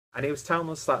And he was telling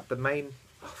us that the main...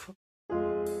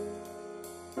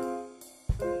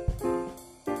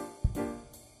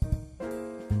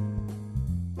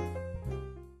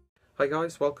 Hi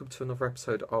guys, welcome to another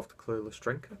episode of the Clueless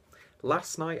Drinker.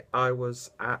 Last night I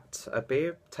was at a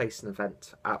beer tasting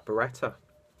event at Birretta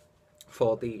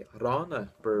for the Rhaner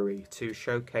brewery to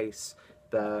showcase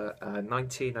the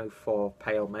 1904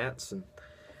 Pale Märzen,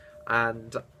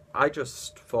 and I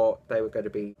just thought they were going to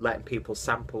be letting people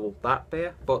sample that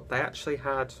beer, but they actually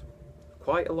had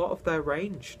quite a lot of their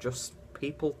range, just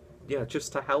people,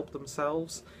 just to help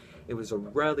themselves. It was a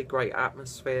really great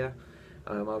atmosphere.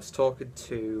 I was talking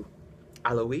to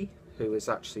Alois, who is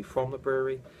actually from the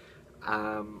brewery,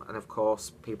 and of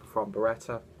course people from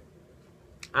Birretta,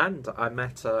 and I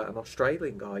met an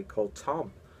Australian guy called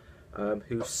Tom,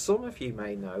 who some of you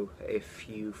may know if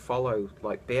you follow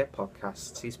like beer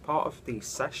podcasts. He's part of the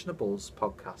Sessionables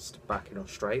podcast back in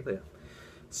Australia.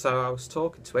 So I was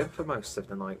talking to him for most of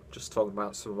the night, just talking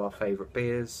about some of our favourite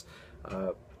beers,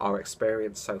 our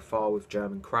experience so far with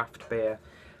German craft beer,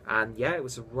 and yeah, it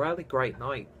was a really great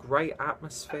night, great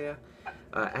atmosphere.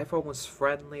 Everyone was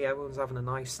friendly, everyone was having a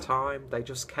nice time. They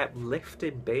just kept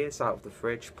lifting beers out of the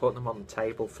fridge, putting them on the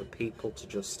table for people to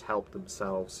just help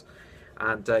themselves.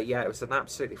 And yeah, it was an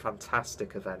absolutely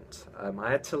fantastic event.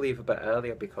 I had to leave a bit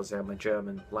earlier because I had my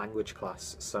German language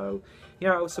class. So,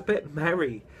 I was a bit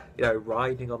merry,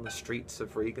 riding on the streets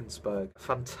of Regensburg.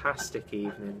 Fantastic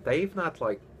evening. They even had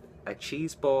like a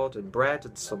cheese board and bread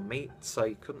and some meat, so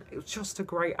it was just a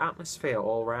great atmosphere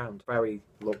all around. Very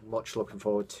much looking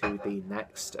forward to the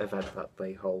next event that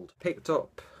they hold. Picked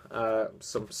up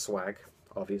some swag,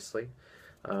 obviously,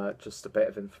 just a bit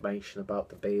of information about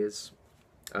the beers.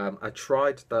 I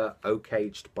tried the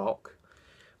oak-aged bock,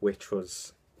 which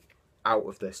was out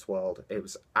of this world. It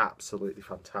was absolutely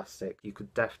fantastic. You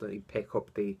could definitely pick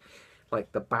up the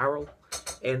barrel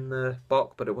in the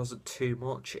bock, but it wasn't too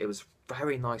much. It was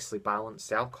very nicely balanced.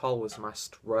 The alcohol was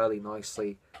masked really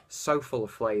nicely, so full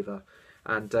of flavour.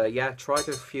 And yeah, tried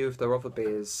a few of their other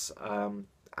beers,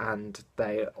 and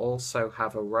they also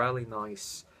have a really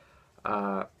nice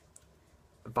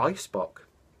Weissbock,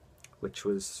 which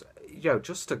was,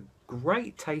 just a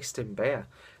great tasting beer.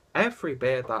 Every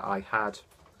beer that I had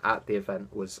at the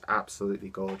event was absolutely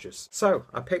gorgeous. So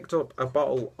I picked up a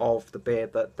bottle of the beer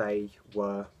that they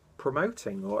were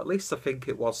promoting, or at least I think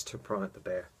it was to promote the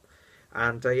beer.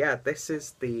 And yeah, this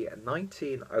is the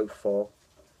 1904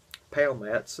 Pale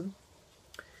Märzen,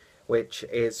 which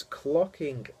is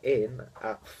clocking in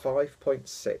at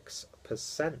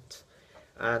 5.6%.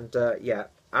 And yeah,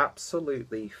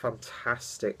 absolutely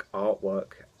fantastic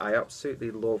artwork. I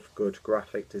absolutely love good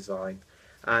graphic design.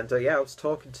 And yeah, I was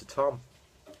talking to Tom,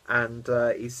 and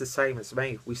he's the same as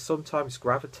me. We sometimes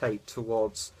gravitate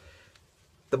towards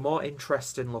the more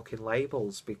interesting looking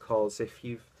labels, because if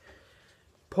you've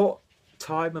put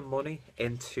time and money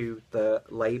into the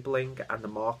labelling and the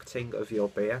marketing of your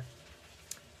beer,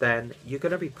 then you're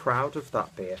going to be proud of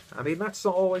that beer. I mean, that's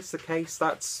not always the case.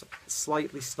 That's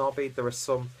slightly snobby. There are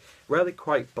some really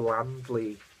quite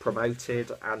blandly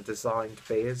promoted and designed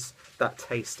beers that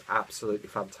taste absolutely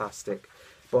fantastic.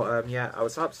 But yeah, I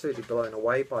was absolutely blown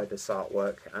away by this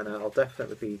artwork, and I'll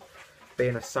definitely be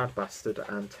being a sad bastard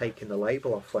and taking the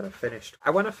label off when I finished.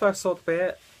 And when I first saw the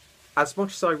beer, as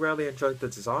much as I really enjoyed the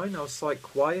design, I was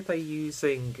like, why are they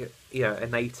using, a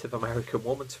Native American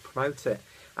woman to promote it?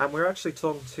 And we're actually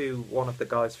talking to one of the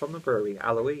guys from the brewery,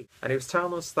 Alois, and he was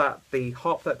telling us that the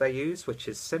hop that they use, which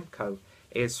is Simcoe,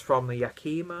 is from the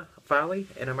Yakima Valley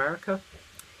in America.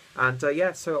 And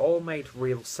yeah, so it all made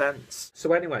real sense.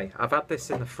 So anyway, I've had this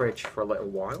in the fridge for a little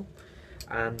while,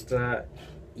 and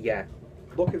yeah,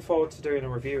 looking forward to doing a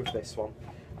review of this one.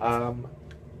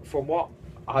 From what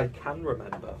I can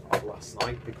remember of last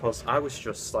night, because I was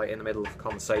just like in the middle of a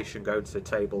conversation, going to the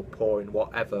table, pouring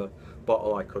whatever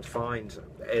bottle I could find.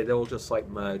 It all just like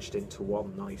merged into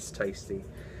one nice, tasty,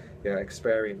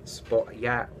 experience. But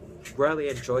yeah, really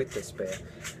enjoyed this beer,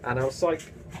 and I was like,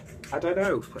 I don't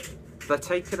know, they're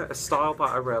taking a style that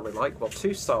I really like, well,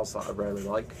 two styles that I really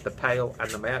like, the Pale and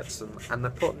the Märzen, and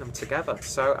they're putting them together.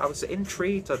 So I was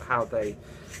intrigued at how they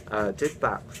did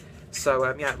that.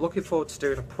 So yeah, looking forward to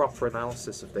doing a proper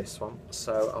analysis of this one.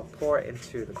 So I'll pour it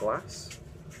into the glass,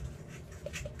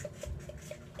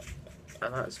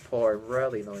 and that is pouring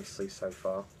really nicely so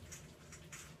far.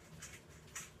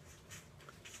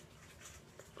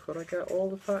 Could I get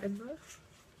all of that in there?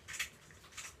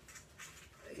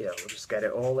 Yeah, we'll just get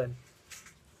it all in.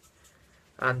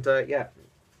 And yeah,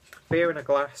 beer in a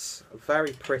glass, a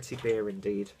very pretty beer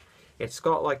indeed. It's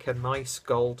got like a nice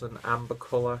golden amber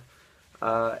colour.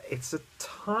 It's a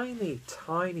tiny,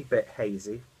 tiny bit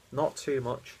hazy. not too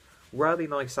much. Really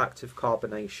nice active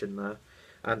carbonation there.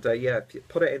 And yeah, if you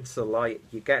put it into the light,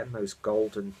 you're getting those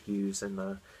golden hues in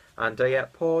there. And yeah,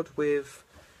 poured with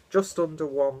just under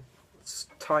one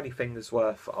tiny finger's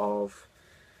worth of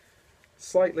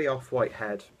slightly off-white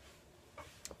head.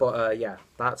 But yeah,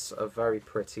 that's a very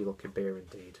pretty looking beer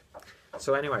indeed.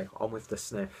 So anyway, on with the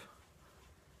sniff.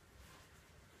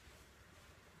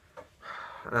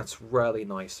 And that's really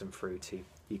nice and fruity.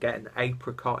 You're getting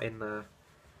apricot in there.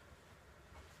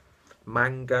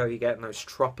 Mango, you're getting those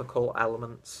tropical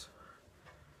elements.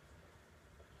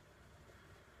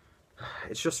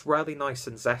 It's just really nice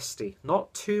and zesty.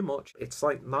 Not too much. It's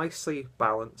like nicely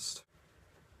balanced.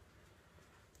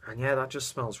 And yeah, that just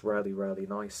smells really, really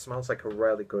nice. Smells like a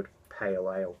really good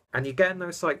pale ale. And you're getting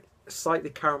those like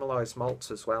slightly caramelized malts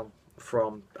as well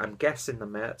from, I'm guessing, the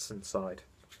Märzen side.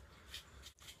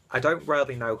 I don't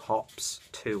really know hops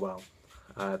too well.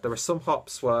 There are some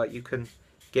hops where you can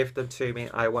give them to me,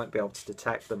 I won't be able to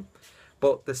detect them.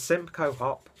 But the Simcoe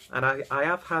hop, and I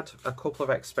have had a couple of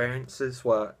experiences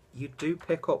where you do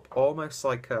pick up almost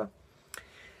like a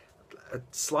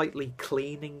slightly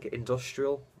cleaning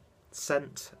industrial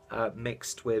scent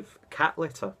mixed with cat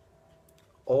litter,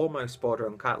 almost border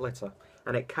on cat litter,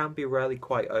 and it can be really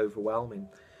quite overwhelming.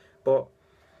 But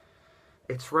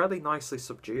it's really nicely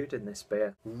subdued in this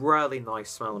beer. Really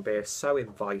nice smelling beer, so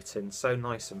inviting, so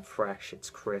nice and fresh. It's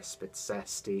crisp, it's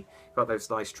zesty, got those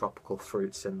nice tropical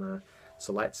fruits in there.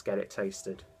 So let's get it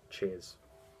tasted. Cheers.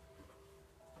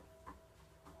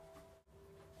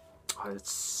 Oh,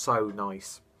 it's so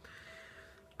nice.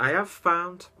 I have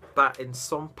found that in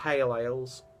some pale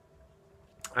ales,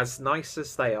 as nice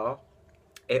as they are,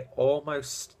 it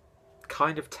almost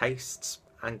kind of tastes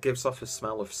and gives off a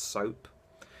smell of soap,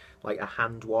 like a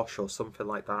hand wash or something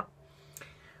like that.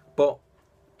 But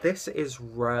this is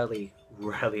really,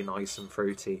 really nice and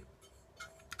fruity.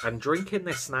 And drinking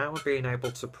this now and being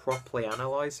able to properly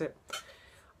analyse it,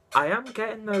 I am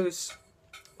getting those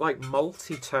like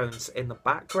malty tones in the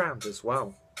background as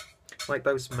well. Like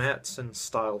those Märzen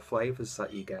style flavours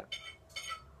that you get.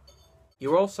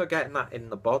 You're also getting that in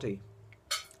the body.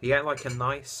 You get like a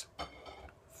nice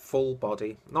full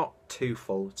body, not too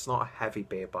full, it's not a heavy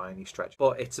beer by any stretch,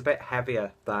 but it's a bit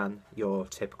heavier than your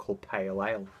typical pale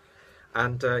ale.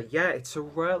 And yeah, it's a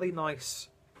really nice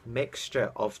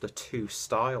mixture of the two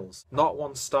styles. Not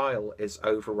one style is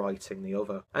overwriting the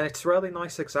other. And it's a really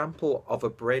nice example of a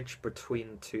bridge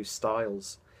between two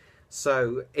styles.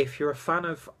 So if you're a fan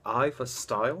of either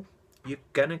style, you're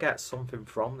gonna get something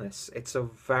from this. It's a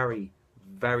very,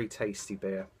 very tasty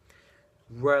beer.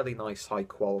 Really nice high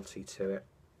quality to it.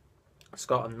 It's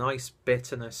got a nice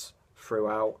bitterness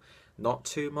throughout. Not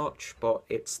too much, but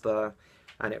it's there.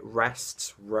 And it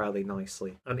rests really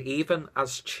nicely. And even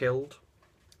as chilled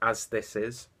as this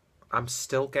is, I'm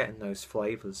still getting those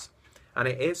flavours. And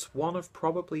it is one of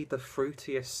probably the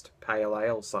fruitiest pale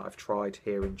ales that I've tried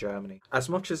here in Germany. As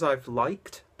much as I've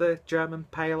liked the German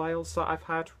pale ales that I've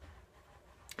had,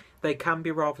 they can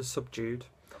be rather subdued.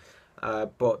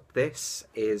 But this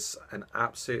is an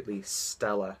absolutely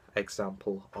stellar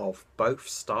example of both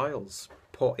styles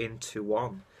put into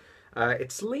one.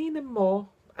 It's leaning more,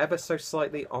 ever so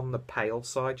slightly, on the pale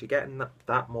side. You're getting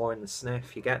that more in the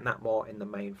sniff, you're getting that more in the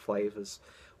main flavours.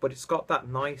 But it's got that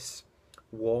nice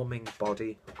warming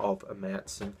body of a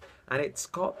Märzen, and it's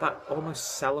got that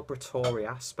almost celebratory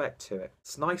aspect to it.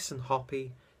 It's nice and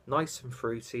hoppy, nice and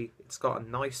fruity, it's got a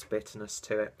nice bitterness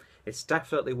to it. It's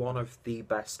definitely one of the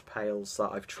best pales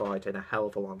that I've tried in a hell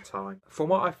of a long time. From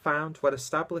what I've found, when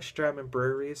established German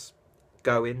breweries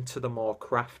go into the more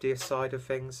craftier side of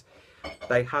things,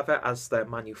 they have it as their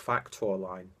manufacturer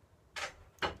line.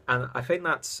 And I think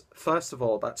that's, first of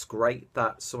all, that's great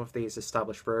that some of these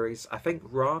established breweries, I think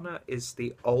Rhaner is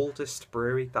the oldest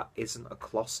brewery that isn't a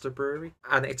cluster brewery.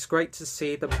 And it's great to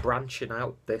see them branching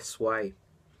out this way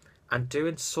and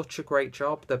doing such a great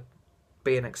job. They're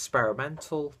being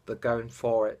experimental, they're going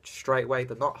for it straight away,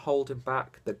 they're not holding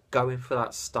back, they're going for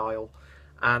that style.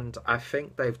 And I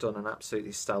think they've done an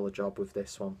absolutely stellar job with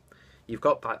this one. You've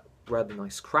got that really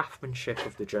nice craftsmanship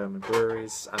of the German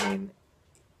breweries. I mean,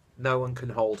 no one can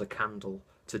hold a candle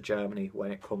to Germany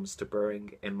when it comes to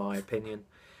brewing, in my opinion.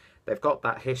 They've got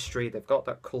that history, they've got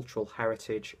that cultural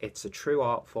heritage, it's a true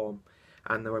art form,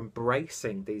 and they're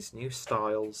embracing these new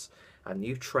styles and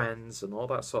new trends and all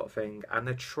that sort of thing, and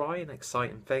they're trying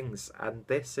exciting things, and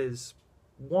this is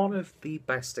one of the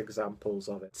best examples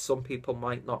of it. Some people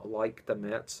might not like the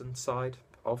Märzen side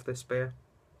of this beer,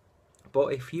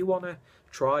 but if you want to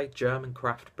try German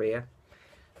craft beer,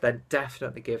 then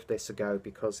definitely give this a go,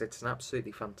 because it's an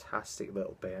absolutely fantastic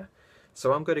little beer.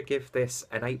 So I'm going to give this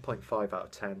an 8.5 out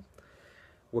of 10.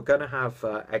 We're going to have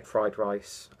egg fried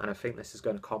rice, and I think this is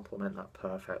going to complement that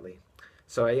perfectly.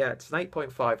 So yeah, it's an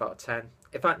 8.5 out of 10.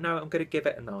 In fact, no, I'm going to give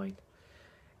it a 9.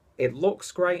 It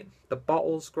looks great, the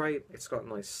bottle's great, it's got a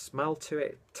nice smell to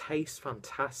it, it tastes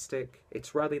fantastic,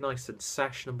 it's really nice and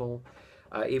sessionable.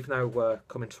 Even though we're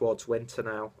coming towards winter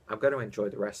now, I'm going to enjoy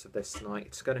the rest of this tonight.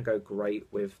 It's going to go great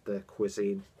with the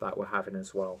cuisine that we're having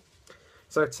as well.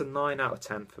 So it's a 9 out of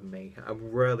 10 for me.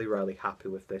 I'm really, really happy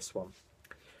with this one.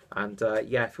 And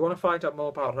yeah, if you want to find out more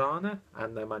about Rhaner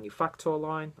and their manufacturer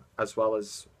line, as well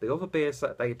as the other beers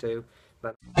that they do,